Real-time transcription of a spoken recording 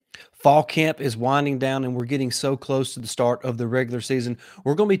Fall camp is winding down and we're getting so close to the start of the regular season.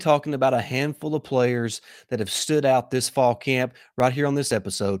 We're going to be talking about a handful of players that have stood out this fall camp right here on this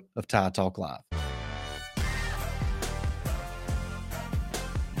episode of Tide Talk Live.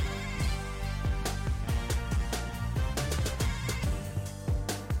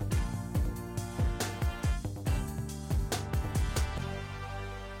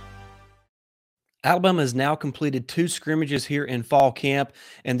 Alabama has now completed 2 scrimmages here in fall camp,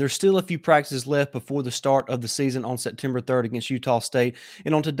 and there's still a few practices left before the start of the season on September 3rd against Utah State.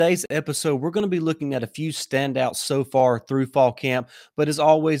 And on today's episode, we're going to be looking at a few standouts so far through fall camp. But as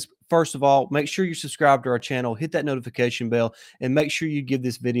always, first of all, make sure you subscribe to our channel, hit that notification bell, and make sure you give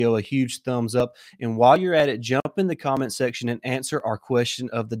this video a huge thumbs up. And while you're at it, jump in the comment section and answer our question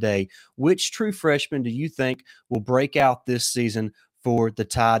of the day. Which true freshman do you think will break out this season for the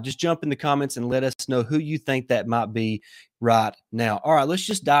Tide? Just jump in the comments and let us know who you think that might be right now. All right, let's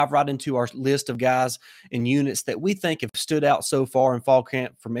just dive right into our list of guys and units that we think have stood out so far in fall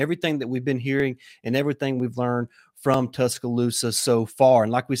camp from everything that we've been hearing and everything we've learned from Tuscaloosa so far.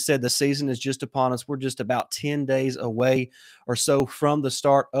 And like we said, the season is just upon us. We're just about 10 days away or so from the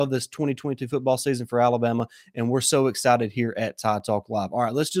start of this 2022 football season for Alabama, and we're so excited here at Tide Talk Live. All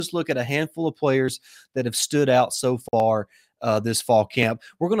right, let's just look at a handful of players that have stood out so far this fall camp.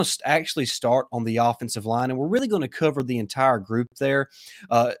 We're going to actually start on the offensive line, and we're really going to cover the entire group there.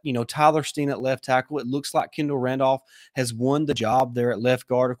 Tyler Steen at left tackle. It looks like Kendall Randolph has won the job there at left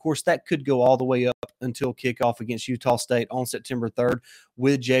guard. Of course, that could go all the way up until kickoff against Utah State on September 3rd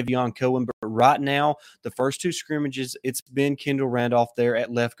with Javion Cohen. But right now, the first 2 scrimmages, it's been Kendall Randolph there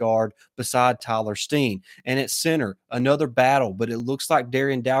at left guard beside Tyler Steen. And at center, another battle, but it looks like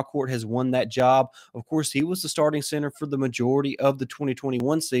Darian Dalcourt has won that job. Of course, he was the starting center for the majority of the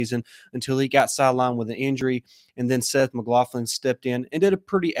 2021 season until he got sidelined with an injury. And then Seth McLaughlin stepped in and did a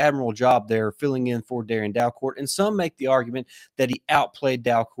pretty admirable job there filling in for Darian Dalcourt. And some make the argument that he outplayed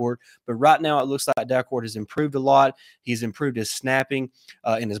Dalcourt. But right now it looks like Dalcourt has improved a lot. He's improved his snapping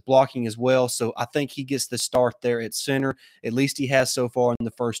and his blocking as well. So I think he gets the start there at center. At least he has so far in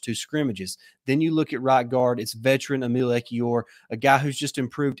the first 2 scrimmages. Then you look at right guard. It's veteran Emil Ekiyor, a guy who's just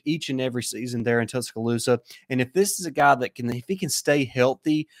improved each and every season there in Tuscaloosa. And if this is a guy that if he can stay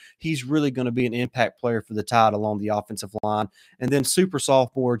healthy, he's really going to be an impact player for the Tide along the offensive line. And then super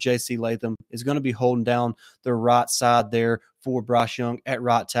sophomore J.C. Latham is going to be holding down the right side there for Bryce Young at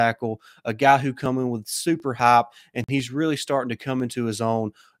right tackle, a guy who come in with super hype, and he's really starting to come into his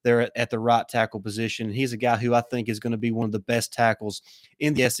own there at the right tackle position. And he's a guy who I think is going to be one of the best tackles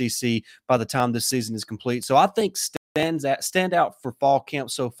in the SEC by the time this season is complete. So I think stand out for fall camp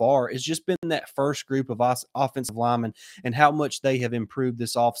so far has just been that first group of offensive linemen and how much they have improved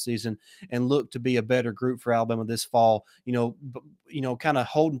this offseason and look to be a better group for Alabama this fall. Kind of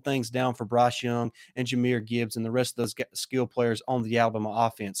holding things down for Bryce Young and Jahmyr Gibbs and the rest of those skill players on the Alabama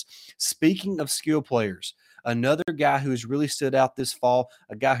offense. Speaking of skill players, another guy who has really stood out this fall,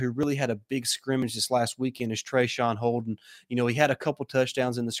 a guy who really had a big scrimmage this last weekend, is Trayshawn Holden. He had a couple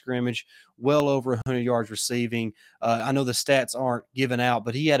touchdowns in the scrimmage, well over 100 yards receiving. I know the stats aren't given out,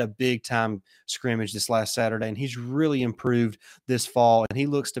 but he had a big-time scrimmage this last Saturday, and he's really improved this fall, and he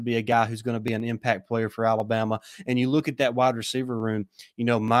looks to be a guy who's going to be an impact player for Alabama. And you look at that wide receiver room,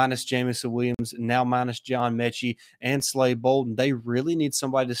 minus Jamison Williams, now minus John Mechie and Slade Bolden. They really need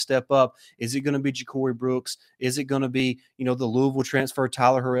somebody to step up. Is it going to be Ja'Cory Brooks? Is it going to be, the Louisville transfer,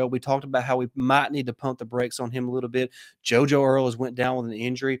 Tyler Harrell? We talked about how we might need to pump the brakes on him a little bit. JoJo Earl has went down with an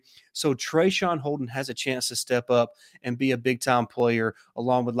injury. So Trayshawn Holden has a chance to step up and be a big-time player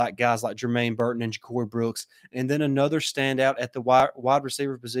along with guys like Jermaine Burton and Ja'Cory Brooks. And then another standout at the wide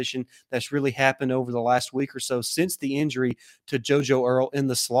receiver position that's really happened over the last week or so since the injury to JoJo Earl in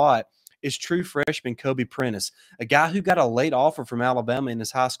the slot is true freshman Kobe Prentice, a guy who got a late offer from Alabama in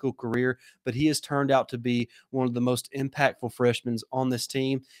his high school career, but he has turned out to be one of the most impactful freshmen on this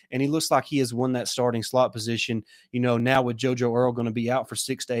team, and he looks like he has won that starting slot position. Now with JoJo Earl going to be out for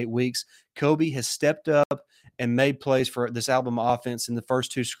 6 to 8 weeks, Kobe has stepped up and made plays for this Alabama offense in the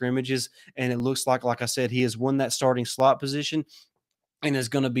first 2 scrimmages, and it looks like I said, he has won that starting slot position and is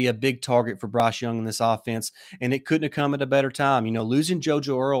going to be a big target for Bryce Young in this offense. And it couldn't have come at a better time. Losing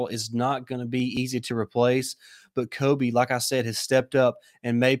JoJo Earl is not going to be easy to replace, but Kobe, like I said, has stepped up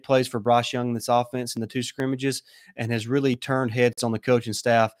and made plays for Bryce Young in this offense in the two scrimmages and has really turned heads on the coaching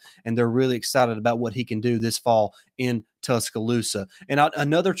staff, and they're really excited about what he can do this fall in Tuscaloosa. And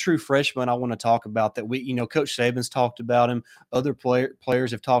another true freshman I want to talk about that Coach Saban's talked about him, other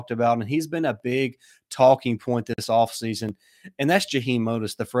players have talked about him, and he's been a big talking point this offseason, and that's Jaheim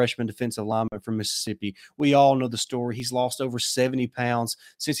Oatis, the freshman defensive lineman from Mississippi. We all know the story. He's lost over 70 pounds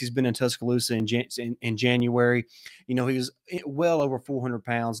since he's been in Tuscaloosa in January. He was well over 400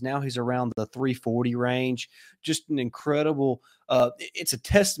 pounds. Now he's around the 340 range. Just an incredible it's a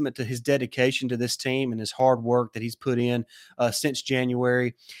testament to his dedication to this team and his hard work that he's put in since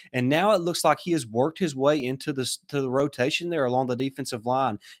January. And now it looks like he has worked his way into the rotation there along the defensive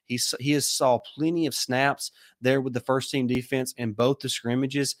line. He has saw plenty of snaps there with the first team defense in both the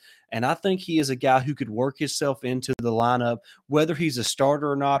scrimmages. And I think he is a guy who could work himself into the lineup. Whether he's a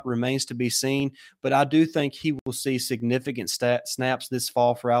starter or not remains to be seen. But I do think he will see significant snaps this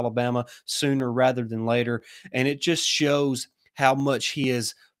fall for Alabama sooner rather than later. And it just shows how much he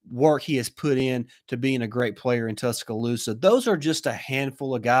has put in to being a great player in Tuscaloosa. Those are just a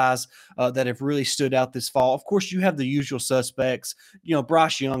handful of guys that have really stood out this fall. Of course, you have the usual suspects.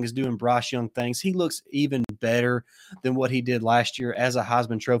 Bryce Young is doing Bryce Young things. He looks even better than what he did last year as a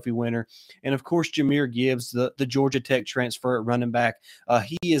Heisman Trophy winner. And of course, Jahmyr Gibbs, the Georgia Tech transfer at running back,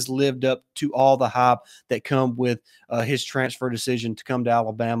 he has lived up to all the hype that come with his transfer decision to come to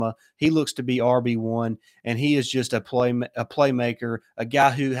Alabama. He looks to be RB1, and he is just a playmaker, a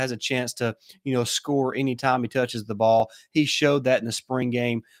guy who has a chance to, score anytime he touches the ball. He showed that in the spring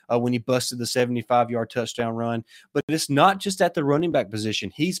game when he busted the 75-yard touchdown run. But it's not just at the running back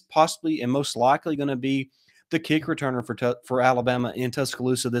position. He's possibly and most likely going to be the kick returner for Alabama in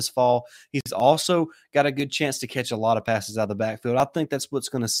Tuscaloosa this fall. He's also got a good chance to catch a lot of passes out of the backfield. I think that's what's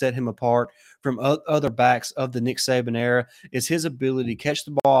going to set him apart from other backs of the Nick Saban era is his ability to catch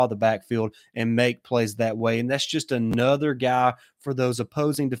the ball out of the backfield and make plays that way. And that's just another guy for those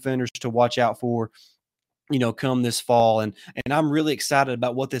opposing defenders to watch out for, come this fall. And I'm really excited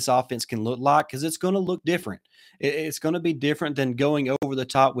about what this offense can look like because it's going to look different. It's going to be different than going over the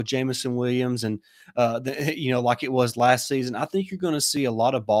top with Jameson Williams and, like it was last season. I think you're going to see a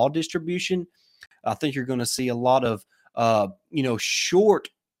lot of ball distribution. I think you're going to see a lot of, short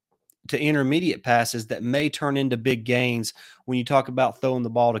to intermediate passes that may turn into big gains when you talk about throwing the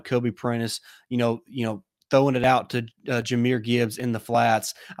ball to Kobe Prentice, throwing it out to Jahmyr Gibbs in the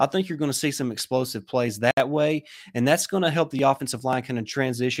flats. I think you're going to see some explosive plays that way, and that's going to help the offensive line kind of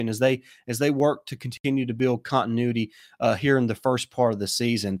transition as they work to continue to build continuity here in the first part of the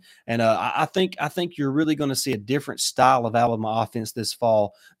season. And I think you're really going to see a different style of Alabama offense this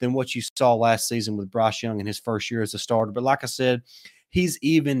fall than what you saw last season with Bryce Young in his first year as a starter. But like I said, he's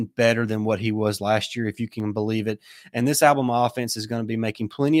even better than what he was last year, if you can believe it. And this Alabama offense is going to be making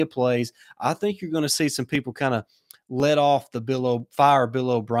plenty of plays. I think you're going to see some people kind of let off the Bill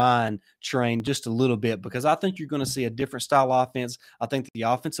O'Brien train just a little bit because I think you're going to see a different style offense. I think the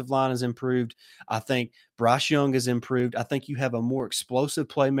offensive line has improved. I think Bryce Young has improved. I think you have a more explosive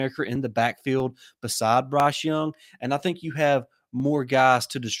playmaker in the backfield beside Bryce Young. And I think you have more guys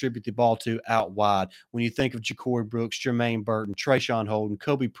to distribute the ball to out wide. When you think of Ja'Corey Brooks, Jermaine Burton, Trayshawn Holden,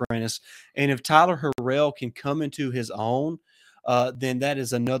 Kobe Prentice, and if Tyler Harrell can come into his own, then that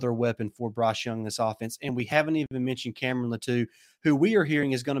is another weapon for Bryce Young in this offense. And we haven't even mentioned Cameron Latou, who we are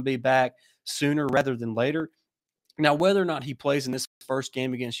hearing is going to be back sooner rather than later. Now, whether or not he plays in this first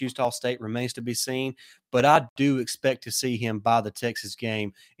game against Utah State remains to be seen, but I do expect to see him by the Texas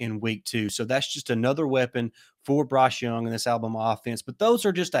game in week 2. So that's just another weapon for Bryce Young in this Alabama offense. But those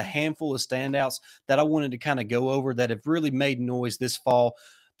are just a handful of standouts that I wanted to kind of go over that have really made noise this fall.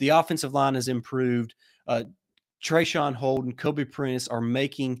 The offensive line has improved. Trayshawn Holden, Kobe Prentice are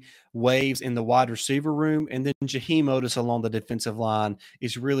making waves in the wide receiver room, and then Jaheim Oatis along the defensive line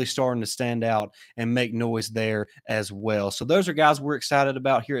is really starting to stand out and make noise there as well. So those are guys we're excited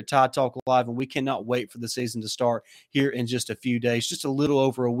about here at Tide Talk Live, and we cannot wait for the season to start here in just a few days, just a little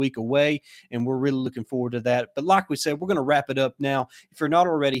over a week away, and we're really looking forward to that. But like we said, we're going to wrap it up now. If you're not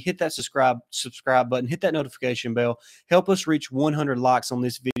already, hit that subscribe button, hit that notification bell, help us reach 100 likes on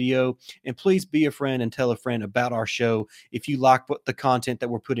this video, and please be a friend and tell a friend about our show if you like the content that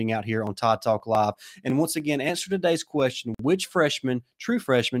we're putting out here on Tide Talk Live. And once again, answer today's question: which true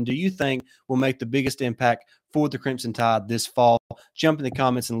freshman, do you think will make the biggest impact for the Crimson Tide this fall? Jump in the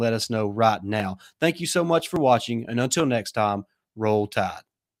comments and let us know right now. Thank you so much for watching, and until next time, Roll Tide.